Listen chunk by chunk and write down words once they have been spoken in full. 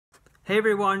Hey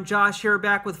everyone, Josh here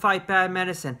back with Fight Bad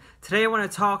Medicine. Today I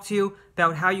want to talk to you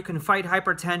about how you can fight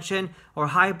hypertension or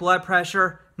high blood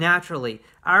pressure naturally.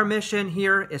 Our mission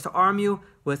here is to arm you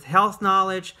with health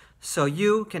knowledge so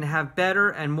you can have better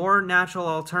and more natural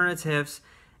alternatives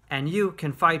and you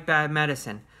can fight bad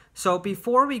medicine. So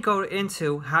before we go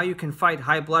into how you can fight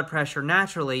high blood pressure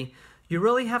naturally, you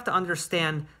really have to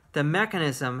understand the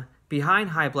mechanism behind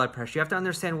high blood pressure. You have to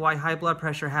understand why high blood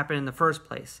pressure happened in the first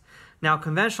place. Now,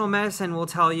 conventional medicine will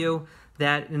tell you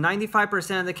that in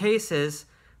 95% of the cases,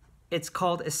 it's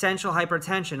called essential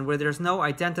hypertension, where there's no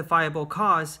identifiable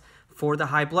cause for the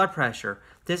high blood pressure.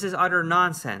 This is utter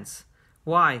nonsense.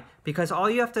 Why? Because all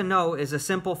you have to know is a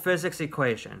simple physics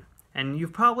equation. And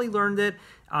you've probably learned it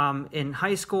in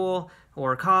high school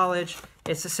or college.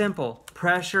 It's a simple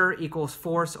pressure equals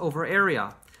force over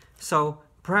area. So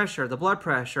pressure, the blood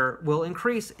pressure, will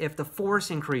increase if the force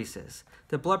increases.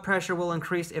 The blood pressure will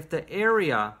increase if the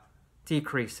area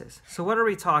decreases. So what are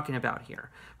we talking about here?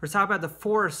 We're talking about the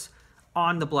force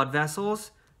on the blood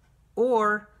vessels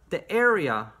or the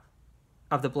area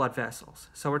of the blood vessels.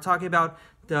 So we're talking about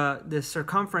the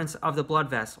circumference of the blood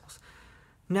vessels.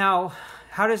 Now,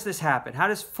 how does this happen? How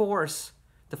does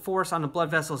the force on the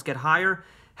blood vessels get higher?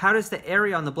 How does the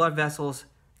area on the blood vessels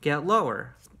get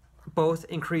lower? Both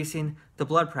increasing the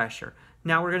blood pressure.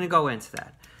 Now we're going to go into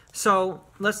that. So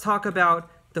let's talk about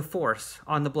the force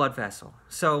on the blood vessel.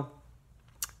 So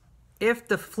if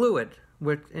the fluid,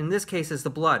 which in this case is the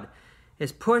blood,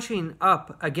 is pushing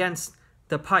up against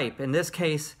the pipe, in this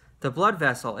case the blood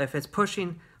vessel, if it's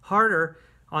pushing harder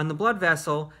on the blood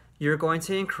vessel, you're going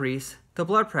to increase the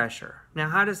blood pressure. Now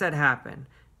how does that happen?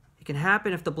 It can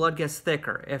happen if the blood gets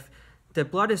thicker. If the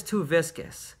blood is too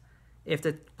viscous, if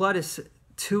the blood is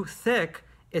too thick,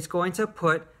 it's going to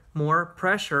put more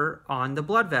pressure on the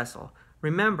blood vessel.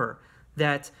 Remember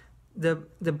that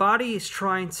the body is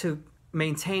trying to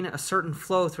maintain a certain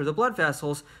flow through the blood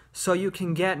vessels so you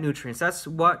can get nutrients. That's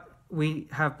what we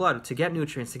have blood, to get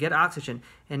nutrients, to get oxygen.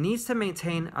 It needs to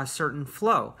maintain a certain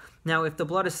flow. Now, if the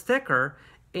blood is thicker,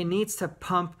 it needs to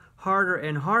pump harder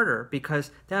and harder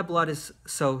because that blood is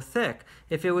so thick.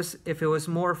 If it was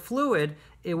more fluid,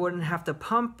 it wouldn't have to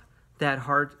pump that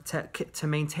hard to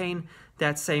maintain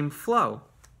that same flow.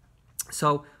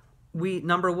 So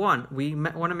number one, we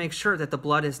want to make sure that the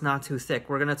blood is not too thick.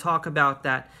 We're going to talk about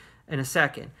that in a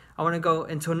second. I want to go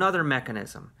into another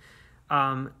mechanism.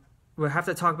 We'll have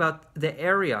to talk about the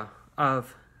area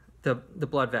of the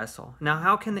blood vessel. Now,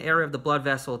 how can the area of the blood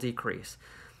vessel decrease?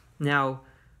 Now,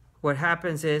 what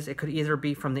happens is it could either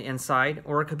be from the inside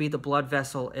or it could be the blood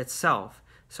vessel itself.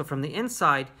 So from the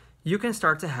inside, you can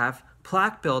start to have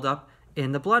plaque buildup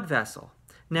in the blood vessel.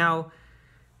 Now,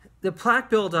 the plaque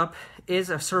buildup is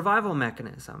a survival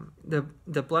mechanism.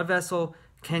 The blood vessel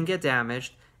can get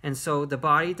damaged, and so the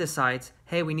body decides,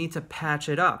 hey, we need to patch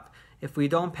it up. If we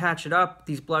don't patch it up,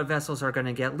 these blood vessels are going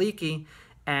to get leaky,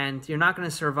 and you're not going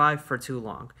to survive for too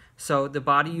long. So the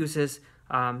body uses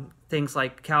things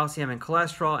like calcium and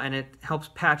cholesterol, and it helps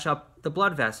patch up the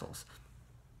blood vessels.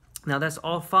 Now, that's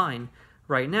all fine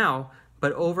right now,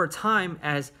 but over time,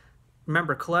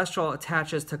 remember, cholesterol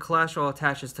attaches to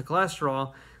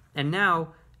cholesterol, and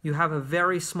now you have a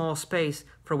very small space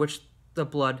for which the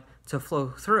blood to flow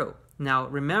through. Now,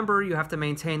 remember, you have to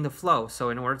maintain the flow. So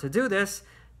in order to do this,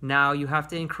 now you have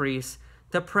to increase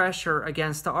the pressure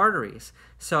against the arteries.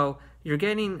 So you're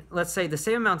getting, let's say, the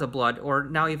same amount of blood, or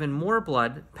now even more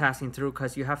blood passing through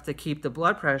because you have to keep the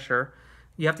blood pressure,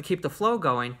 you have to keep the flow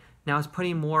going. Now it's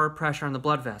putting more pressure on the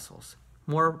blood vessels.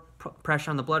 More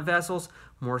pressure on the blood vessels,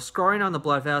 more scarring on the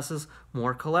blood vessels,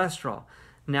 more cholesterol.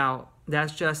 Now,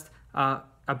 that's just a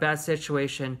bad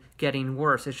situation getting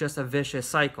worse. It's just a vicious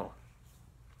cycle.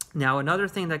 Now, another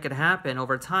thing that could happen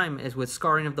over time is with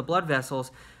scarring of the blood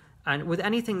vessels, and with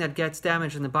anything that gets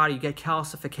damaged in the body, you get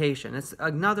calcification. It's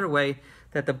another way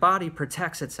that the body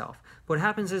protects itself. What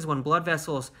happens is when blood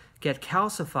vessels get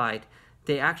calcified,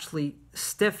 they actually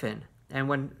stiffen. And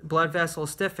when blood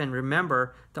vessels stiffen,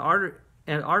 remember, the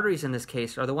arteries in this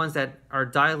case are the ones that are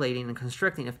dilating and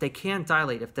constricting. If they can't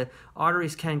dilate, if the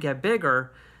arteries can get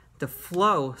bigger, the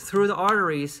flow through the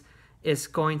arteries is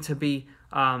going to be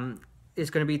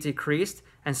decreased,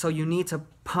 and so you need to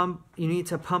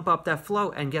pump up that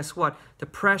flow. And guess what? The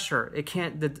pressure,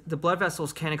 the blood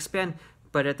vessels can't expand,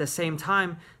 but at the same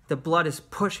time, the blood is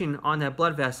pushing on that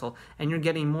blood vessel, and you're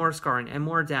getting more scarring and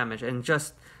more damage, and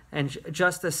just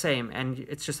the same, and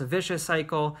it's just a vicious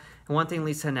cycle, and one thing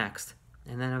leads to the next.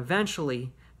 And then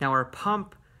eventually, now our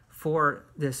pump for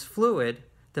this fluid,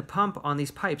 the pump on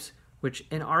these pipes, which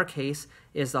in our case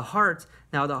is the heart,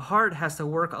 now the heart has to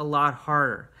work a lot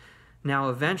harder. Now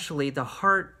eventually the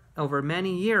heart, over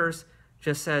many years,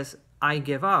 just says, I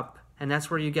give up. And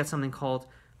that's where you get something called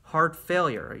heart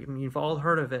failure. You've all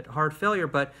heard of it, heart failure,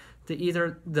 but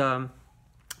either the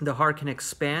heart can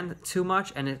expand too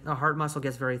much and the heart muscle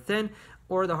gets very thin,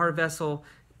 or the heart vessel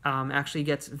actually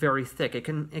gets very thick. It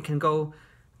can go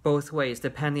both ways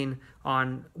depending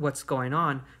on what's going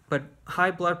on. But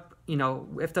high blood,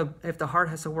 if the heart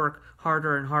has to work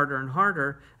harder and harder and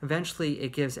harder, eventually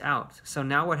it gives out. So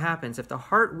now what happens? If the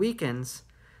heart weakens,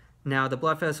 now the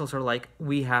blood vessels are like,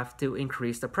 we have to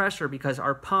increase the pressure because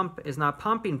our pump is not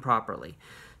pumping properly.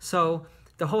 So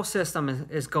the whole system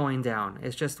is going down.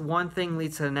 It's just one thing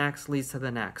leads to the next, leads to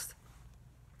the next.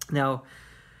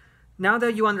 Now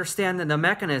that you understand the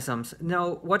mechanisms,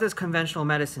 what does conventional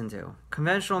medicine do?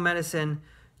 Conventional medicine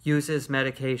uses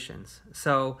medications.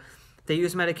 So they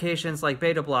use medications like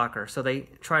beta blockers. So they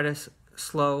try to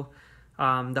slow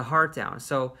the heart down.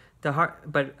 So the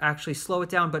heart, but actually slow it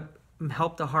down, but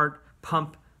help the heart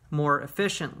pump more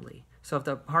efficiently. So if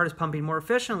the heart is pumping more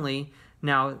efficiently,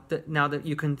 now that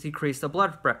you can decrease the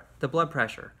blood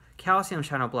pressure. Calcium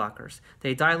channel blockers,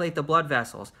 they dilate the blood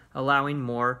vessels, allowing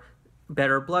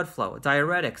better blood flow.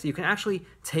 Diuretics, you can actually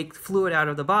take fluid out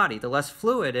of the body. The less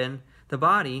fluid in the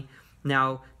body,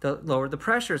 now the lower the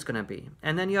pressure is going to be.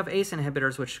 And then you have ACE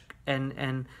inhibitors,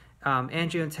 and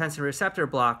angiotensin receptor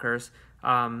blockers.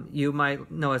 You might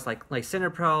know as like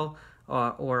lisinopril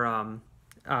or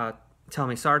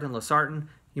telmisartan, losartan.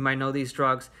 You might know these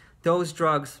drugs. Those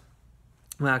drugs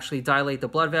will actually dilate the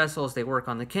blood vessels. They work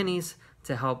on the kidneys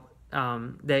to help.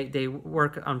 They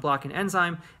work on blocking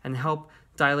enzyme and help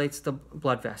dilates the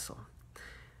blood vessel.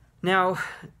 Now,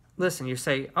 listen, you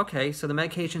say, okay, so the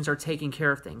medications are taking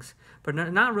care of things, but they're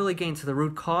not really getting to the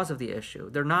root cause of the issue.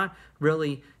 They're not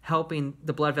really helping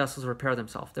the blood vessels repair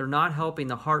themselves. They're not helping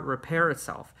the heart repair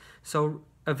itself. So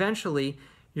eventually,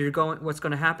 what's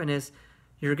going to happen is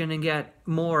you're going to get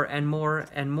more and more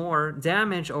and more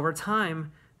damage over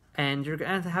time, and you're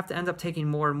going to have to end up taking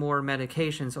more and more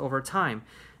medications over time.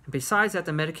 And besides that,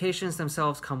 the medications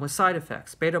themselves come with side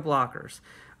effects. Beta blockers,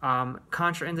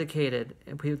 contraindicated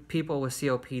in people with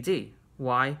COPD.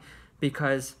 Why?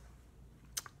 Because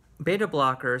beta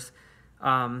blockers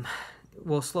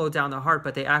will slow down the heart,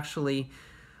 but they actually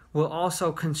will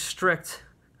also constrict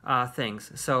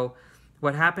things. So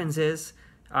what happens is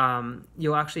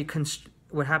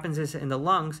what happens is in the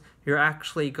lungs, you're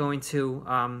actually going to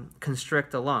constrict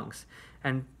the lungs.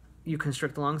 And you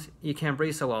constrict the lungs, you can't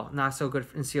breathe so well. Not so good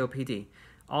in COPD.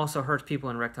 Also hurts people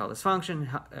in erectile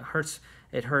dysfunction.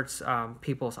 It hurts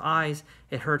people's eyes.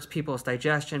 It hurts people's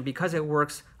digestion because it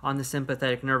works on the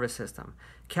sympathetic nervous system.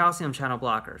 Calcium channel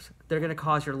blockers. They're going to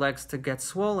cause your legs to get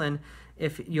swollen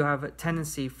if you have a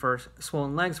tendency for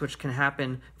swollen legs, which can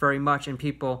happen very much in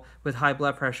people with high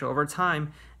blood pressure over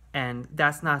time, and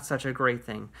that's not such a great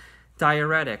thing.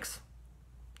 Diuretics.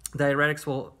 Diuretics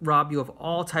will rob you of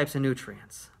all types of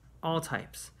nutrients. All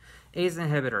types. ACE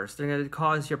inhibitors, they're going to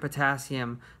cause your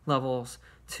potassium levels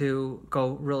to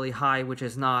go really high, which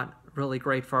is not really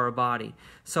great for our body.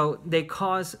 So they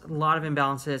cause a lot of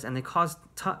imbalances, and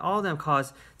all of them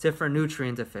cause different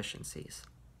nutrient deficiencies.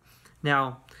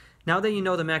 Now that you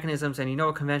know the mechanisms and you know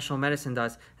what conventional medicine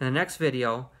does, in the next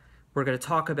video, we're going to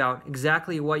talk about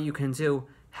exactly what you can do,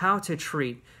 how to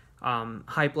treat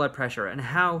high blood pressure, and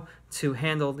how to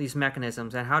handle these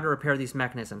mechanisms, and how to repair these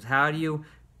mechanisms. How do you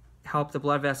help the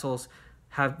blood vessels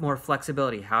have more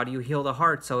flexibility? How do you heal the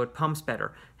heart so it pumps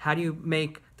better? How do you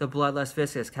make the blood less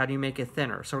viscous? How do you make it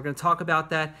thinner? So we're going to talk about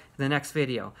that in the next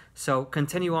video. So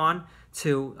continue on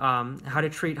to how to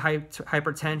treat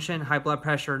hypertension, high blood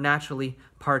pressure naturally,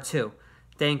 part 2.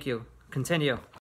 Thank you. Continue.